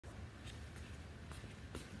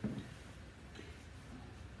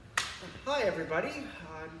Hi everybody,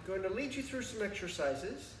 I'm going to lead you through some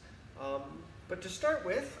exercises, but to start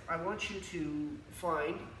with I want you to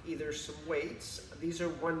find either some weights. These are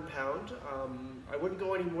 1 pound. I wouldn't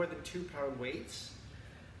go any more than 2 pound weights,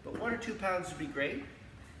 but 1 or 2 pounds would be great.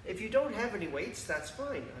 If you don't have any weights, that's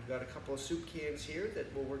fine. I've got a couple of soup cans here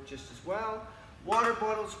that will work just as well. Water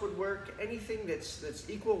bottles would work. Anything that's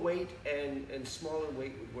equal weight and small in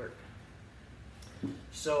weight would work.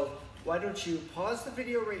 So why don't you pause the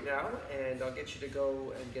video right now and I'll get you to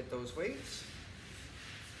go and get those weights.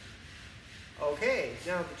 Okay,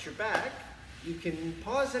 now that you're back, you can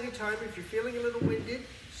pause anytime. If you're feeling a little winded,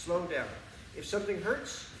 slow down. If something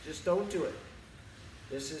hurts, just don't do it.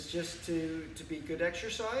 This is just to be good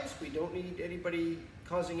exercise. We don't need anybody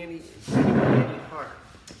causing anybody any harm.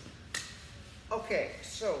 Okay,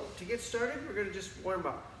 so to get started, we're going to just warm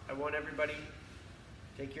up. I want everybody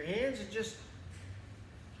to take your hands and just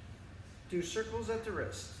do circles at the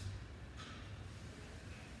wrists.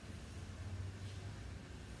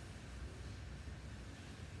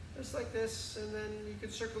 Just like this, and then you can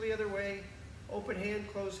circle the other way. Open hand,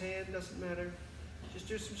 closed hand, doesn't matter. Just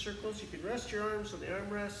do some circles. You can rest your arms on the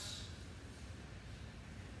armrests.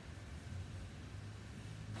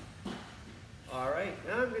 All right,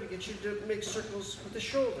 now I'm going to get you to make circles with the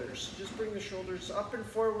shoulders. Just bring the shoulders up and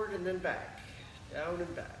forward and then back, down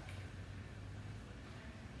and back.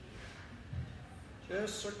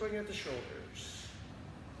 Just circling at the shoulders.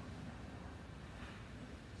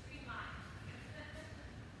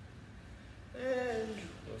 And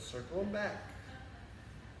we'll circle them back.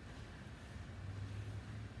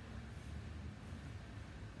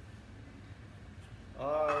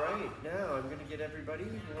 All right, now I'm going to get everybody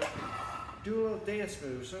to do a little dance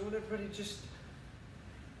move. So I want everybody to just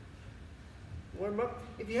warm up.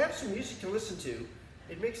 If you have some music to listen to,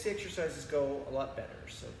 it makes the exercises go a lot better.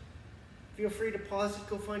 So feel free to pause it,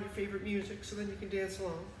 go find your favorite music so then you can dance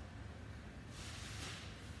along.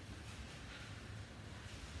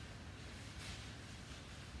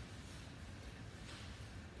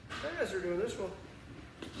 And as we're doing this, we'll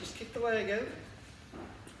just kick the leg out.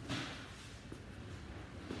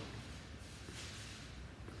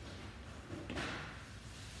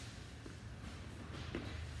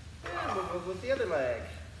 And we'll move with the other leg.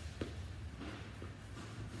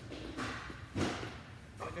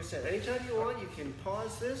 Like I said, anytime you want, you can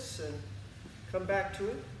pause this and come back to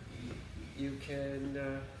it. You can,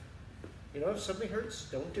 if something hurts,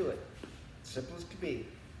 don't do it. Simple as can be.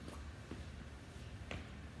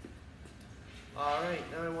 All right,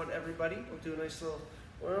 now I want everybody, we'll do a nice little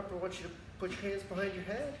warm up. I want you to put your hands behind your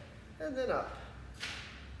head and then up.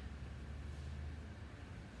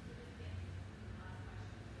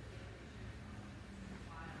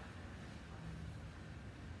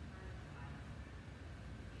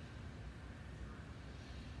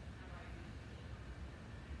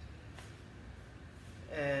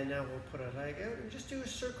 And now we'll put our leg out and just do a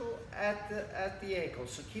circle at the ankle.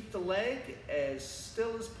 So keep the leg as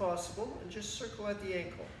still as possible and just circle at the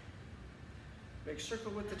ankle. Make a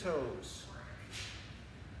circle with the toes.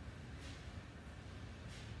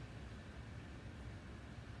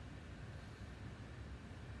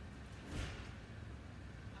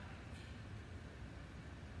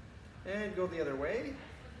 And go the other way.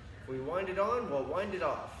 If we wind it on, we'll wind it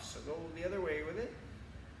off. So go the other way with it.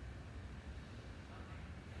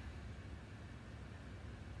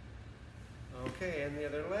 Okay, and the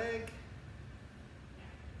other leg.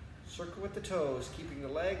 Circle with the toes, keeping the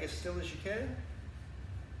leg as still as you can.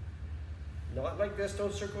 Not like this,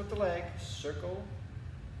 don't circle with the leg. Circle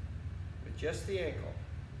with just the ankle.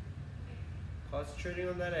 Concentrating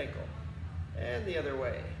on that ankle. And the other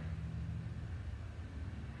way.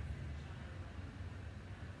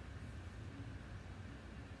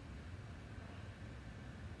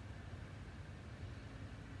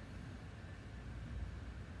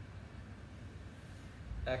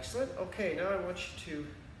 Excellent. Okay, now I want you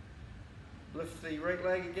to lift the right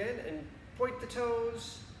leg again and point the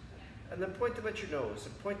toes and then point them at your nose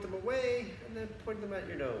and point them away and then point them at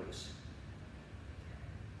your nose.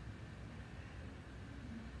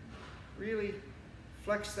 Really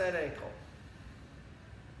flex that ankle.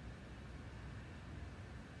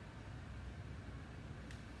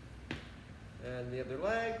 And the other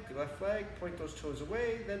leg, left leg, point those toes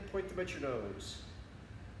away, then point them at your nose.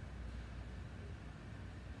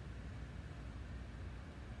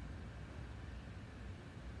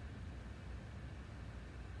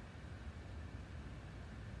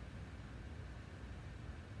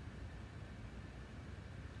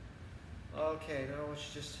 Okay, now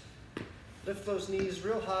let's just lift those knees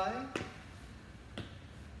real high.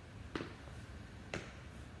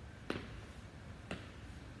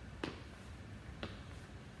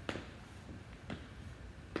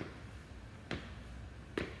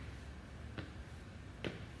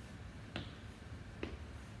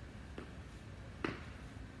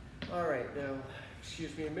 All right, now,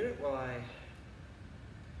 excuse me a minute while I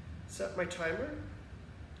set my timer.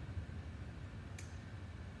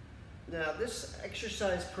 Now, this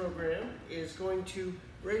exercise program is going to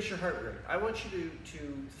raise your heart rate. I want you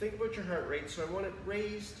to think about your heart rate, so I want it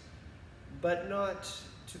raised, but not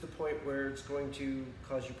to the point where it's going to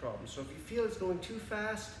cause you problems. So if you feel it's going too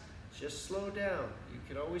fast, just slow down. You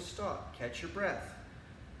can always stop, catch your breath.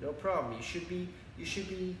 No problem. You should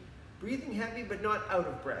be breathing heavy, but not out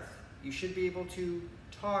of breath. You should be able to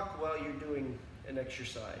talk while you're doing an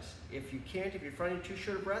exercise. If you can't, if you're finding too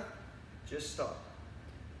short of breath, just stop.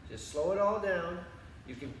 Just slow it all down.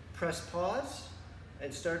 You can press pause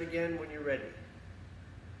and start again when you're ready.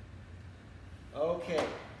 Okay.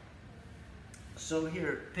 So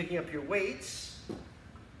here, picking up your weights,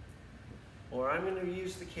 or I'm going to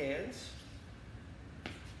use the cans.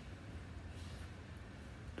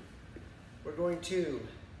 We're going to,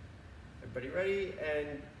 everybody ready?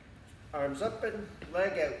 And arms up and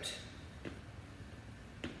leg out.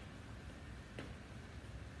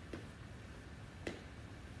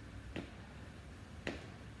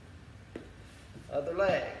 Other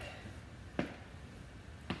leg.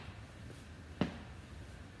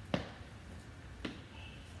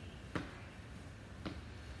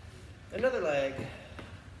 Another leg.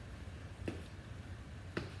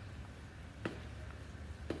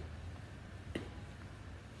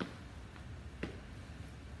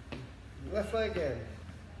 Left leg in.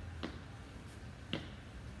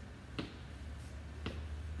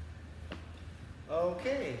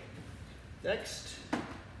 Okay, next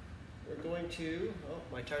we're going to, oh,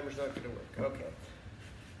 my timer's not going to work. Okay.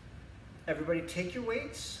 Everybody take your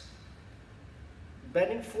weights,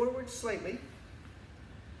 bending forward slightly.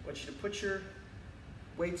 I want you to put your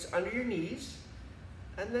weights under your knees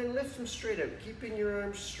and then lift them straight out, keeping your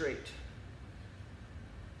arms straight.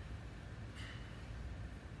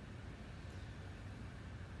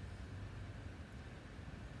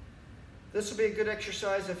 This will be a good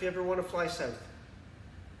exercise if you ever want to fly south.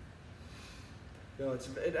 No, it's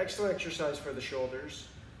an excellent exercise for the shoulders,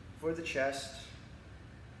 for the chest.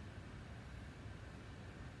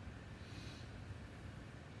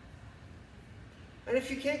 And if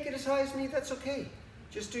you can't get as high as me, that's okay.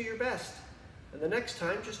 Just do your best. And the next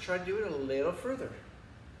time, just try to do it a little further.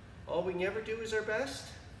 All we can ever do is our best.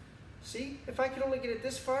 See, if I can only get it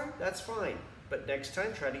this far, that's fine. But next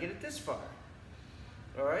time, try to get it this far.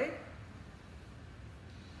 All right?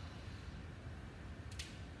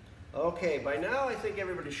 Okay, by now I think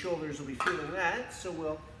everybody's shoulders will be feeling that, so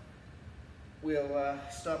we'll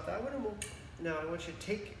stop that one. And now I want you to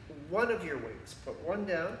take one of your weights, put one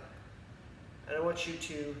down, and I want you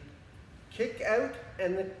to kick out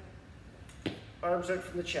and the arms out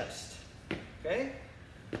from the chest. Okay?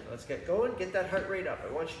 Let's get going, get that heart rate up.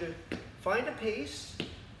 I want you to find a pace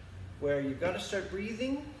where you've got to start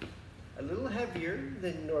breathing a little heavier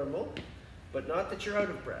than normal, but not that you're out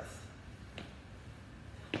of breath.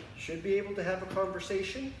 Should be able to have a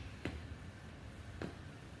conversation,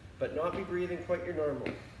 but not be breathing quite your normal.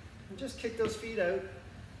 And just kick those feet out.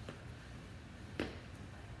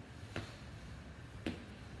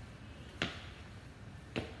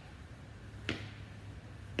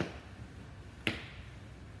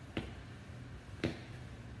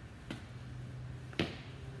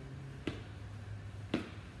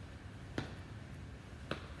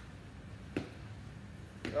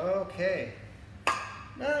 Okay.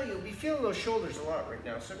 Now you'll be feeling those shoulders a lot right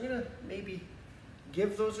now, so I'm gonna maybe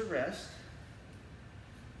give those a rest.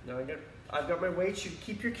 Now I've got my weights. You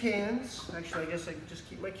keep your cans. Actually, I guess I can just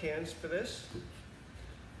keep my cans for this.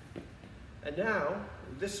 And now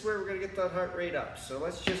this is where we're gonna get that heart rate up. So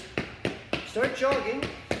let's just start jogging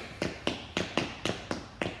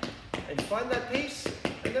and find that pace.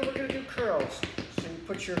 And then we're gonna do curls. So you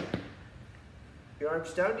put your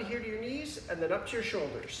arms down to here to your knees, and then up to your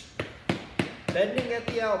shoulders. Bending at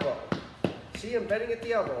the elbow. See, I'm bending at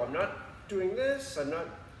the elbow. I'm not doing this. I'm not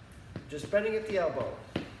just bending at the elbow.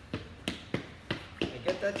 And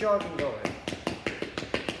get that jogging going.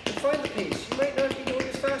 And find the pace. You might not be going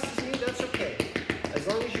as fast as me. That's okay. As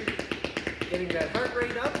long as you're getting that heart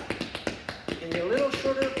rate up, getting a little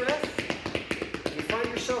shorter of breath. If you find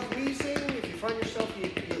yourself wheezing, if you find yourself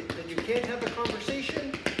that you can't have a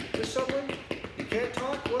conversation with someone, you can't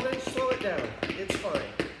talk, well then slow it down. It's fine.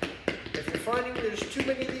 If you're finding there's too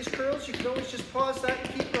many of these curls, you can always just pause that and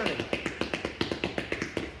keep running.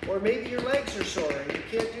 Or maybe your legs are sore and you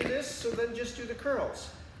can't do this, so then just do the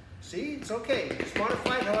curls. See, it's okay. Just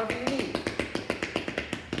modify it however you need.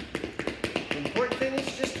 The important thing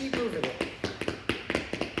is just keep moving it.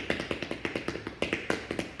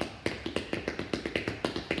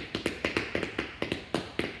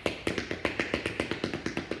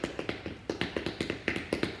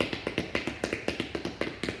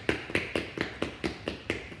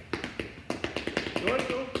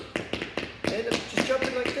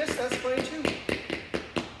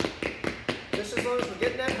 just as long as we're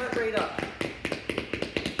getting that heart rate up.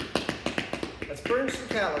 Let's burn some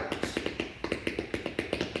calories.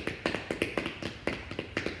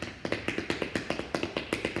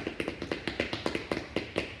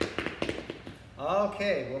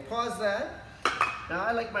 Okay, we'll pause that. Now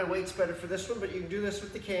I like my weights better for this one, but you can do this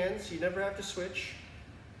with the cans. You never have to switch.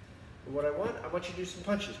 And what I want you to do some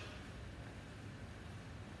punches.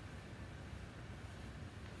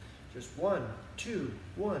 Just 1, 2,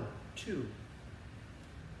 1, 2.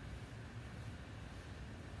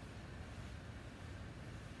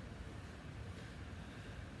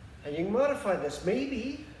 And you can modify this.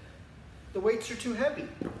 Maybe the weights are too heavy.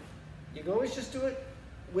 You can always just do it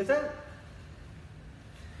without.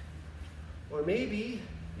 Or maybe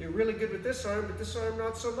you're really good with this arm, but this arm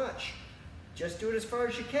not so much. Just do it as far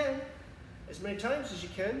as you can, as many times as you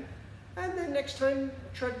can, and then next time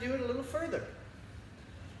try to do it a little further.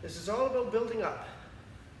 This is all about building up.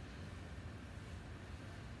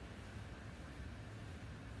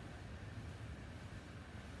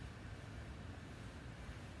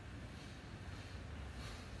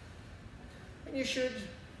 And you should,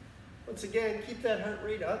 once again, keep that heart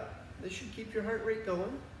rate up. This should keep your heart rate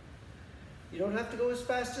going. You don't have to go as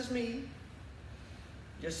fast as me,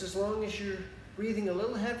 just as long as you're breathing a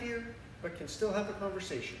little heavier, but can still have a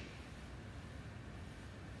conversation.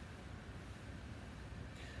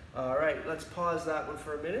 All right, let's pause that one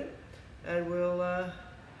for a minute, and we'll,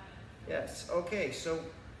 yes, okay, so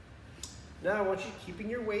now I want you keeping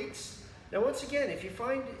your weights. Now once again, if you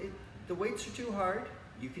find the weights are too hard,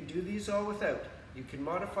 you can do these all without. You can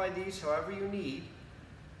modify these however you need,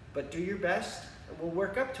 but do your best, and we'll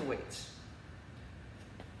work up to weights.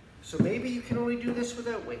 So maybe you can only do this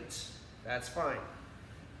without weights. That's fine.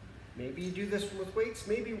 Maybe you do this one with weights.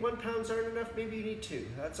 Maybe 1 pounds aren't enough. Maybe you need 2.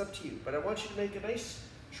 That's up to you. But I want you to make a nice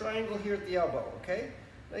triangle here at the elbow, okay?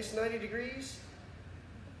 Nice 90 degrees.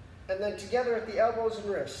 And then together at the elbows and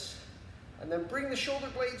wrists. And then bring the shoulder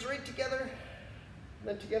blades right together. And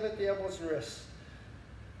then together at the elbows and wrists.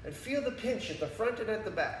 And feel the pinch at the front and at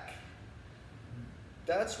the back.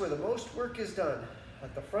 That's where the most work is done.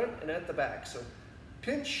 At the front and at the back. So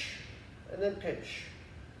pinch and then pinch.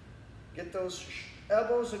 Get those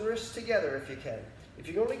elbows and wrists together if you can. If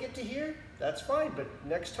you only get to here, that's fine, but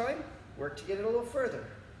next time, work to get it a little further.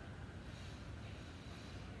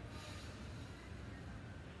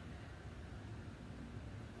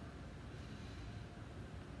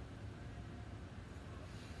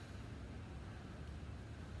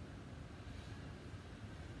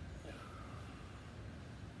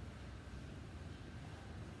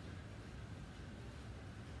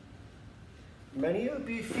 Many of you would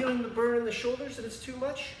be feeling the burn in the shoulders and it's too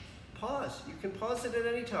much. Pause. You can pause it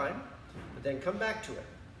at any time, but then come back to it.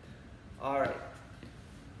 All right.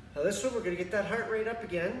 Now this one, we're going to get that heart rate up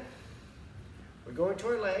again. We're going to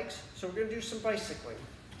our legs, so we're going to do some bicycling.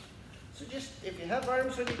 So just, if you have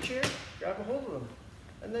arms on your chair, grab a hold of them,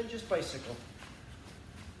 and then just bicycle.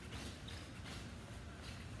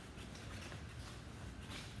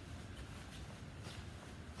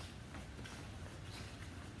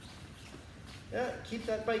 Yeah, keep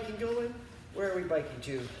that biking going. Where are we biking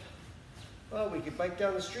to? Well, we could bike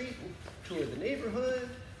down the street and tour the neighborhood.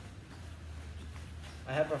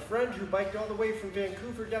 I have a friend who biked all the way from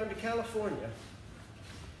Vancouver down to California.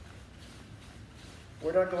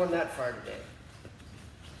 We're not going that far today.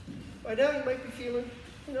 By now you might be feeling,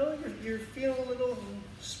 you know, you're feeling a little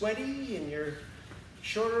sweaty and you're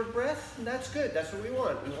shorter of breath, and that's good. That's what we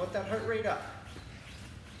want. We want that heart rate up.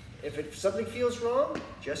 If something feels wrong,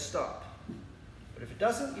 just stop. But if it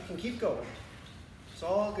doesn't, you can keep going. It's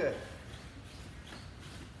all good.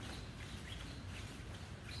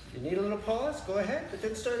 If you need a little pause, go ahead, but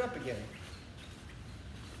then start up again.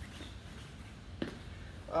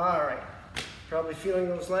 All right. Probably feeling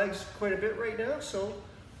those legs quite a bit right now, so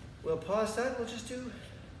we'll pause that. We'll just do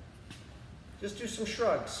some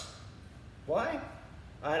shrugs. Why?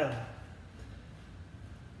 I don't know.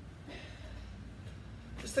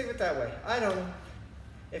 Just think of it that way. I don't know.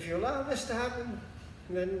 If you allow this to happen,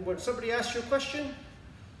 then when somebody asks you a question,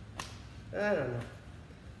 I don't know.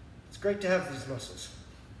 It's great to have these muscles.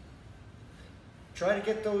 Try to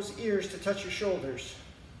get those ears to touch your shoulders.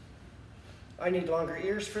 I need longer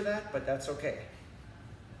ears for that, but that's okay.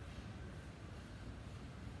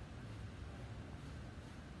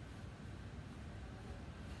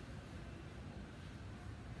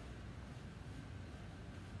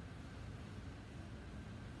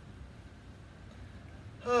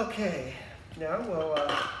 Okay, now we'll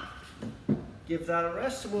give that a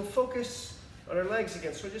rest and we'll focus on our legs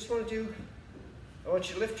again. So I just want you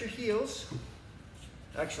to lift your heels.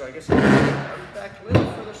 Actually, I guess I'll back a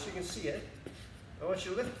little further so you can see it. I want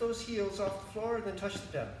you to lift those heels off the floor and then touch them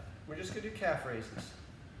down. We're just going to do calf raises.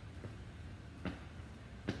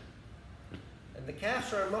 And the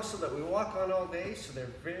calves are a muscle that we walk on all day, so they're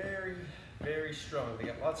very, very strong. They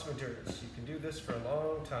got lots of endurance. You can do this for a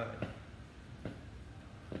long time.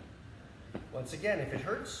 Once again, if it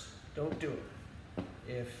hurts, don't do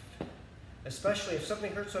it. Especially if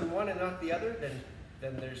something hurts on one and not the other,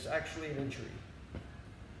 then there's actually an injury.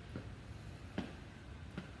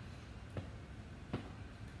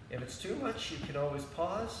 If it's too much, you can always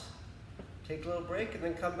pause, take a little break, and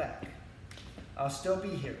then come back. I'll still be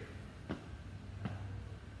here.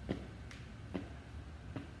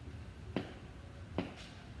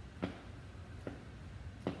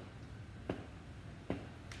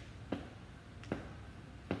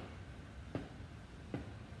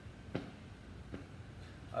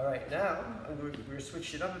 All right, now we're going to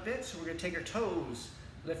switch it up a bit, so we're going to take our toes,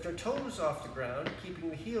 lift our toes off the ground, keeping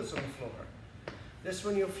the heels on the floor. This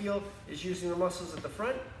one you'll feel is using the muscles at the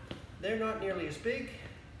front. They're not nearly as big,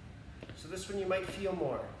 so this one you might feel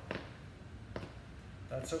more.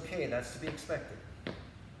 That's okay, that's to be expected.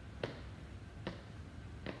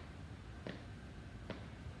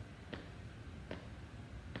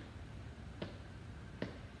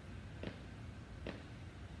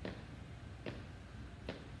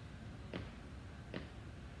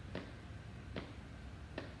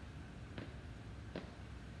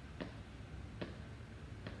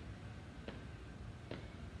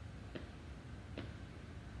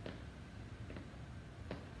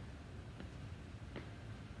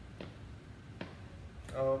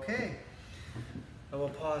 Okay, I will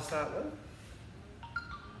pause that one.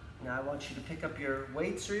 Now I want you to pick up your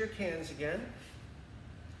weights or your cans again.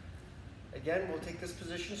 Again, we'll take this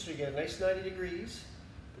position so you get a nice 90 degrees,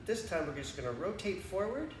 but this time we're just going to rotate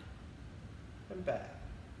forward and back.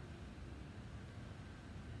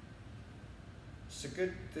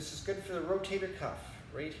 This is good for the rotator cuff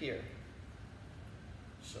right here.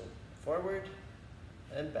 So forward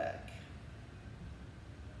and back.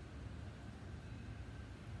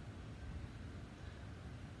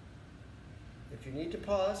 If you need to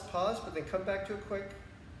pause, but then come back to it quick.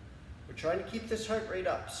 We're trying to keep this heart rate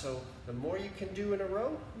up, so the more you can do in a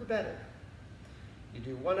row, the better. You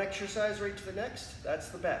do one exercise right to the next, that's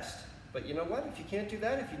the best. But you know what? If you can't do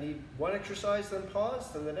that, if you need one exercise, then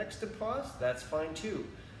pause, then the next and pause, that's fine too.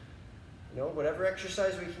 You know, whatever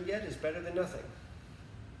exercise we can get is better than nothing.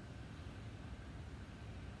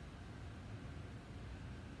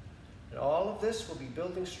 And all of this will be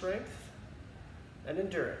building strength and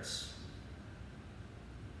endurance.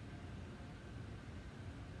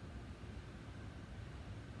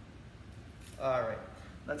 All right,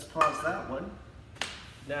 let's pause that one.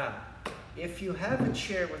 Now, if you have a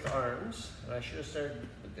chair with arms, and I should have started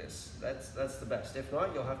with this, that's the best. If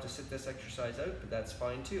not, you'll have to sit this exercise out, but that's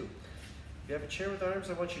fine too. If you have a chair with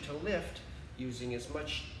arms, I want you to lift using as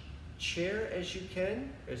much chair as you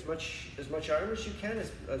can, as much arm as you can,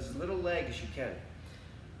 as little leg as you can,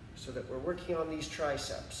 so that we're working on these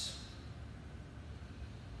triceps.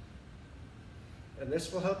 And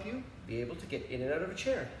this will help you be able to get in and out of a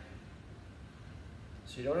chair.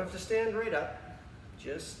 So you don't have to stand right up,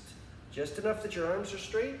 just enough that your arms are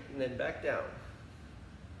straight, and then back down.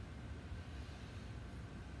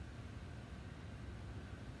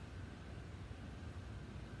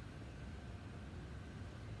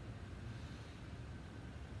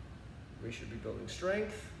 We should be building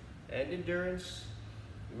strength and endurance.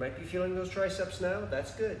 You might be feeling those triceps now,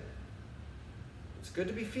 that's good. It's good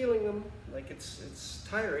to be feeling them, like it's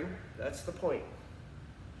tiring, that's the point.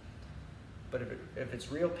 But if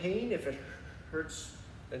it's real pain, if it hurts,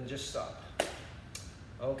 then just stop.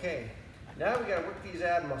 Okay, now we gotta work these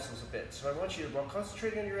ab muscles a bit. So I want you to, while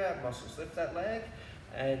concentrating on your ab muscles, lift that leg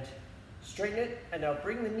and straighten it, and now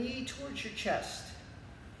bring the knee towards your chest.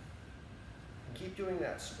 And keep doing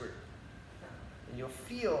that, squirt. And you'll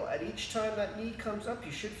feel, at each time that knee comes up,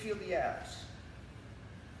 you should feel the abs.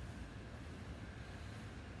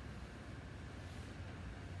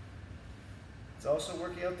 It's also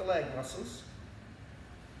working out the leg muscles.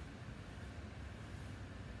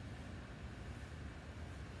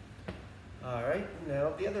 All right,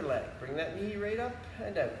 now the other leg. Bring that knee right up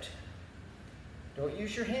and out. Don't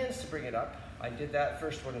use your hands to bring it up. I did that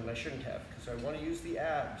first one and I shouldn't have, because I want to use the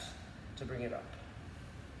abs to bring it up.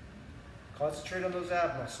 Concentrate on those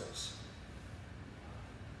ab muscles.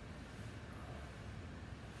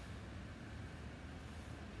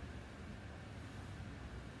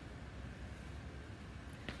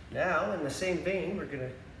 Now, in the same vein, we're going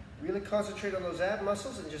to really concentrate on those ab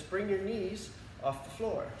muscles and just bring your knees off the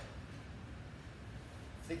floor.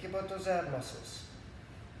 Think about those ab muscles.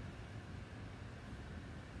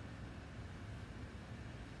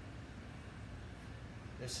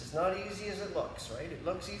 This is not easy as it looks, right? It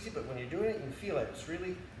looks easy, but when you're doing it, you can feel it. It's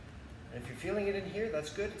really, and if you're feeling it in here,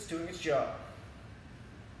 that's good. It's doing its job.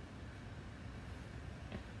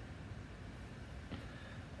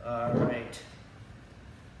 All right.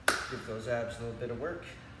 Give those abs a little bit of work.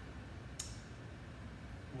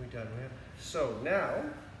 We're done with. So now,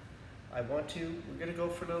 we're gonna go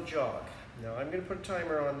for a little jog. Now I'm gonna put a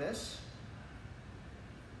timer on this.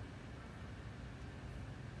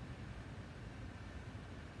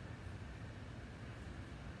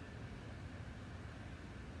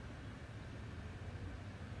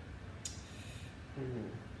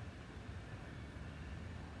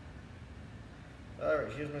 All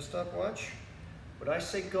right, here's my stopwatch. When I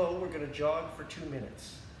say go, we're gonna jog for 2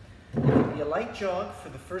 minutes. It can be a light jog for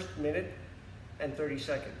the first minute and 30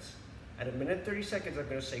 seconds. At a minute 30 seconds, I'm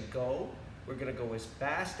gonna say go. We're gonna go as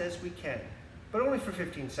fast as we can, but only for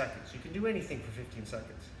 15 seconds. You can do anything for 15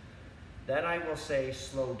 seconds. Then I will say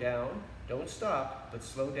slow down. Don't stop, but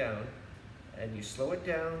slow down. And you slow it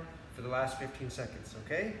down for the last 15 seconds,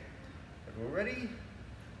 okay? Everyone ready?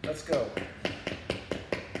 Let's go.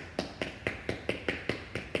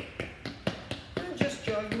 And just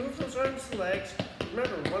jog, move those arms and legs.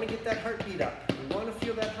 Remember, we want to get that heartbeat up. We want to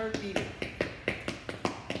feel that heart beating.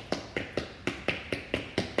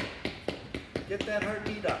 Get that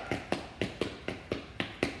heartbeat up.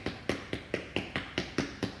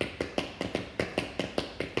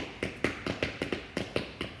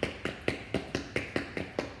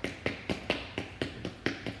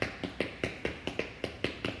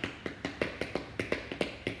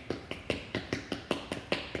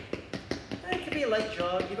 A light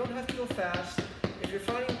jog. You don't have to go fast. If you're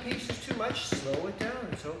finding the pace is too much, slow it down.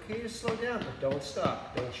 It's okay to slow down, but don't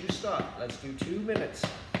stop. Don't you stop. Let's do 2 minutes.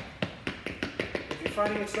 If you're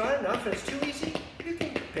finding it's not enough and it's too easy, you can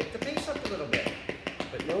pick the pace up a little bit.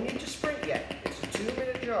 But no need to sprint yet. It's a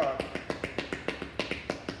 2-minute jog.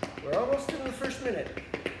 We're almost in the first minute.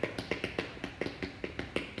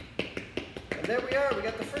 And there we are. We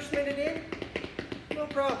got the first minute in. No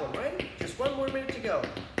problem, right? Just 1 more minute to go.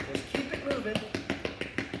 Just keep it moving.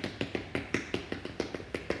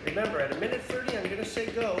 Remember, at a minute 30, I'm going to say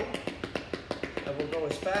go, and we'll go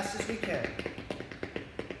as fast as we can.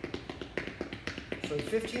 So in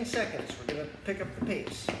 15 seconds, we're going to pick up the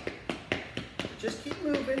pace. Just keep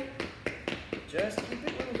moving. Just keep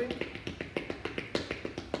it moving.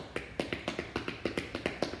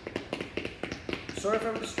 Sorry if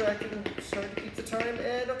I'm distracted. Sorry to keep the time.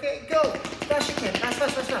 And okay, go. Fast you can. Fast,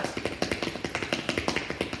 fast, fast, fast.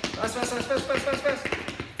 Fast, fast, fast, fast, fast, fast, fast.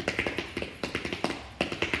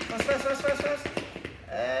 Fast, fast, fast, fast, fast.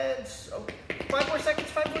 And oh, 5 more seconds,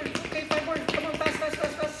 5 more. Okay, 5 more. Come on, fast, fast,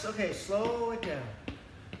 fast, fast. Okay, slow it down.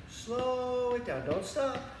 Slow it down. Don't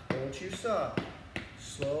stop. Don't you stop.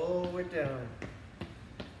 Slow it down.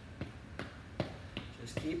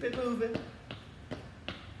 Just keep it moving.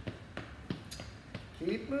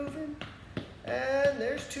 Keep moving. And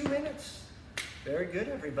there's 2 minutes. Very good,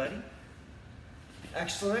 everybody.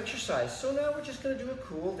 Excellent exercise. So now we're just going to do a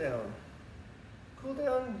cool down. Cool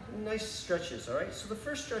down, nice stretches, all right? So the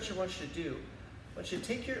first stretch I want you to do, I want you to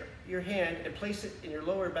take your hand and place it in your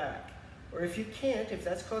lower back. Or if you can't, if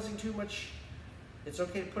that's causing too much, it's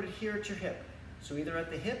okay to put it here at your hip. So either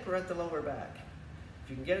at the hip or at the lower back.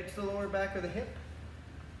 If you can get it to the lower back or the hip,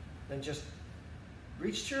 then just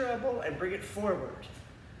reach to your elbow and bring it forward.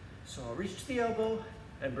 So I'll reach to the elbow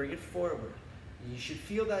and bring it forward. You should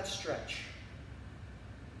feel that stretch.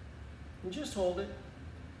 And just hold it.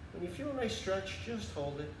 When you feel a nice stretch, just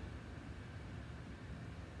hold it.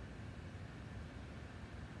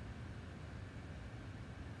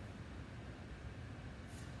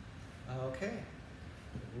 Okay.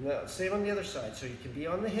 Now, same on the other side. So you can be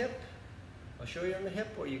on the hip. I'll show you on the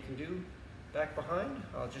hip what you can do back behind.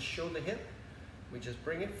 I'll just show the hip. We just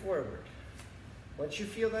bring it forward. Once you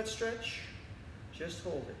feel that stretch, just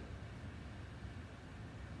hold it.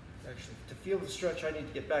 Actually, to feel the stretch, I need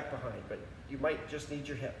to get back behind, but you might just need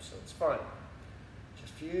your hip, so it's fine.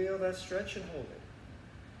 Just feel that stretch and hold it.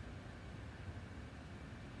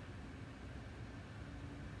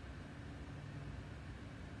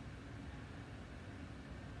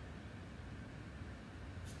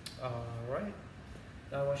 All right.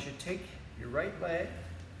 Now I want you to take your right leg,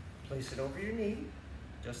 place it over your knee,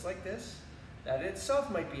 just like this. That in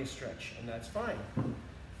itself might be a stretch, and that's fine.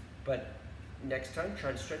 But next time,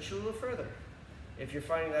 try to stretch it a little further. If you're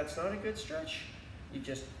finding that's not a good stretch, you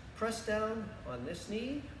just press down on this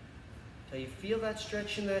knee till you feel that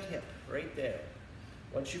stretch in that hip, right there.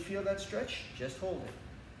 Once you feel that stretch, just hold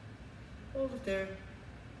it. Hold it there.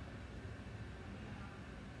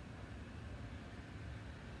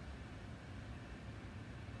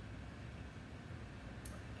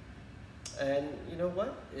 And you know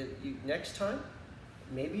what? Next time,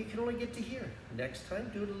 maybe you can only get to here. Next time,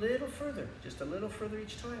 do it a little further, just a little further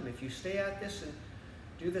each time. If you stay at this and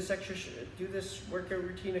do this workout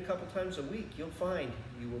routine a couple times a week, you'll find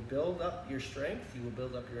you will build up your strength, you will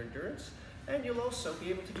build up your endurance, and you'll also be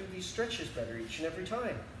able to do these stretches better each and every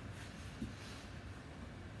time.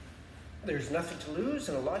 There's nothing to lose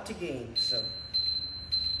and a lot to gain, so.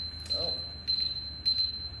 Oh.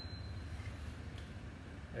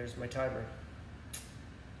 There's my timer.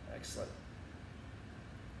 Excellent.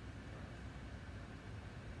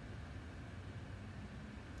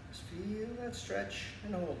 Just feel that stretch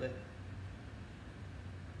and hold it.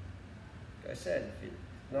 Like I said, if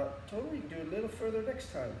you're not totally, you can do a little further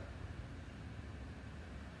next time.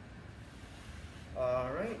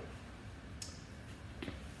 All right.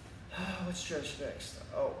 Let's stretch next.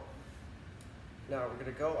 Oh. Now we're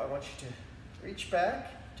gonna go, I want you to reach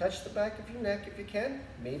back. Touch the back of your neck if you can.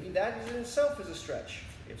 Maybe that in itself is a stretch.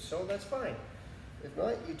 If so, that's fine. If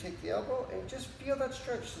not, you take the elbow and just feel that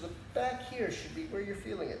stretch. So the back here should be where you're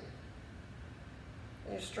feeling it.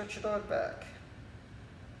 And you stretch it on back.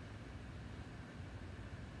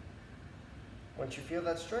 Once you feel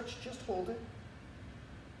that stretch, just hold it.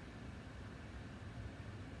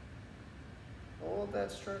 Hold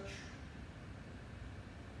that stretch.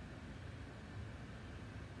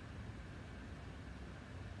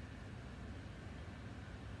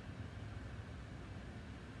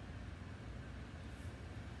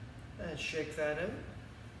 And shake that out.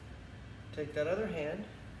 Take that other hand,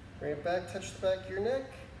 bring it back, touch the back of your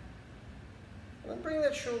neck, and then bring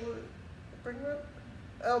that shoulder, bring that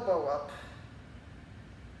elbow up,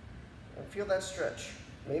 and feel that stretch.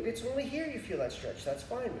 Maybe it's only here you feel that stretch, that's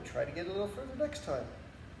fine, but try to get a little further next time.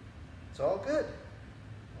 It's all good.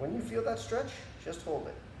 When you feel that stretch, just hold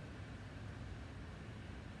it.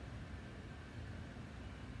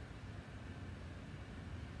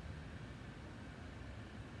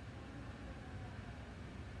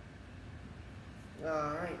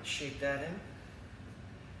 All right, shake that in.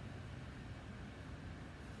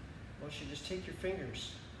 I want you to just take your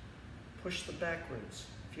fingers, push them backwards.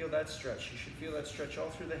 Feel that stretch. You should feel that stretch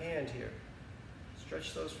all through the hand here.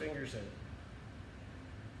 Stretch those fingers in.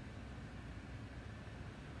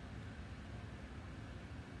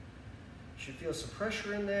 You should feel some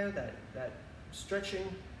pressure in there, that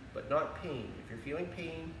stretching, but not pain. If you're feeling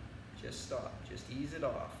pain, just stop. Just ease it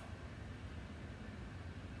off.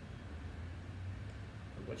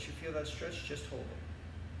 Once you feel that stretch, just hold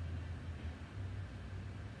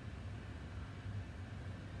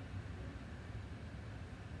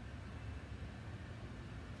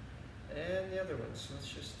it. And the other one, so let's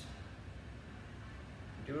just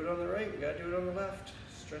do it on the right, we gotta do it on the left.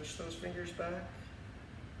 Stretch those fingers back.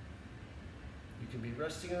 You can be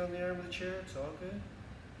resting on the arm of the chair, it's all good.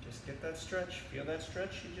 Just get that stretch, feel that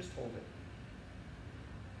stretch, you just hold it.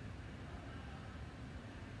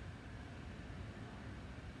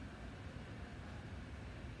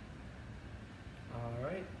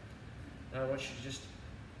 Now I want you to just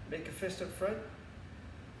make a fist up front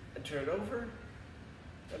and turn it over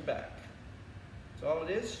and back. So all it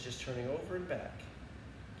is just turning over and back.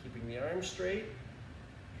 Keeping the arm straight,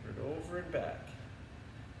 turn it over and back.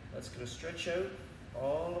 That's going to stretch out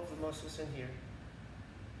all of the muscles in here.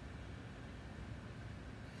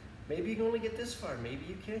 Maybe you can only get this far. Maybe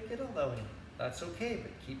you can't get all that way. That's okay,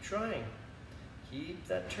 but keep trying. Keep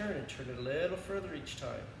that turn and turn it a little further each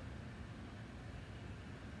time.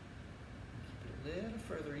 A little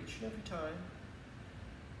further each and every time.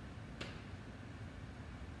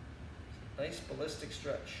 Nice ballistic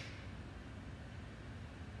stretch.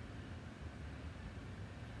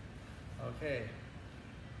 Okay.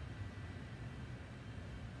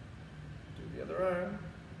 Do the other arm.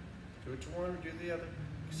 Do it to one, do the other.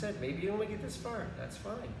 Like I said, maybe you only get this far. That's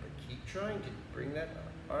fine, but keep trying to bring that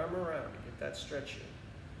arm around and get that stretch in.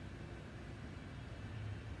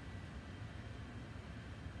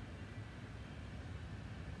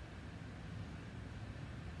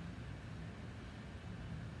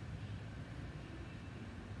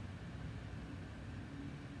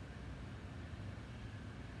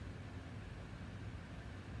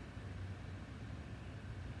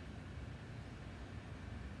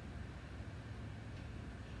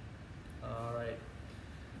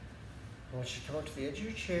 I want you to come up to the edge of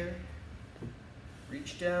your chair,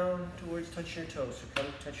 reach down towards touching your toes. So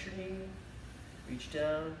come touch your knee, reach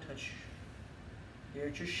down, touch here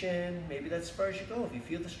at your shin. Maybe that's as far as you go. If you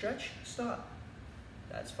feel the stretch, stop.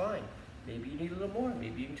 That's fine. Maybe you need a little more.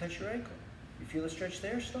 Maybe you can touch your ankle. If you feel the stretch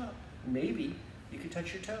there, stop. Maybe you can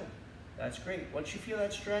touch your toe. That's great. Once you feel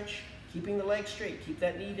that stretch, keeping the leg straight, keep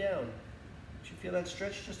that knee down. Once you feel that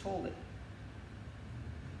stretch, just hold it.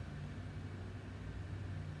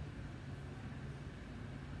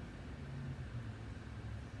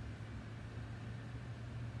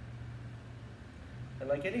 And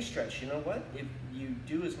like any stretch, you know what? If you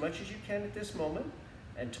do as much as you can at this moment,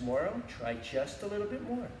 and tomorrow, try just a little bit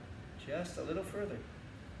more, just a little further.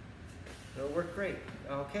 It'll work great.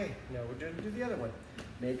 Okay, now we're going to do the other one.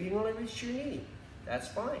 Maybe you only reach your knee. That's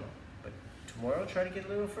fine. But tomorrow, try to get a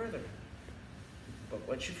little further. But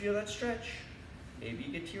once you feel that stretch, maybe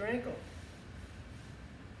you get to your ankle.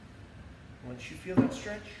 Once you feel that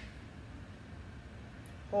stretch,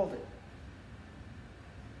 hold it.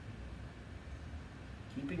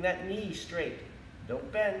 Keeping that knee straight.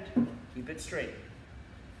 Don't bend, keep it straight.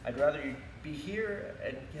 I'd rather you be here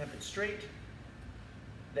and have it straight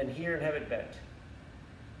than here and have it bent.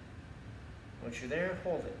 Once you're there,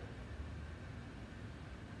 hold it.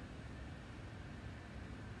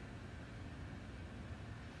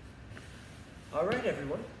 All right,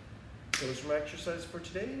 everyone. Those are my exercises for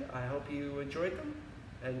today. I hope you enjoyed them.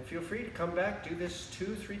 And feel free to come back, do this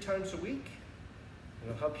 2-3 times a week.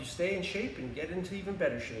 It'll help you stay in shape and get into even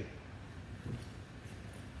better shape.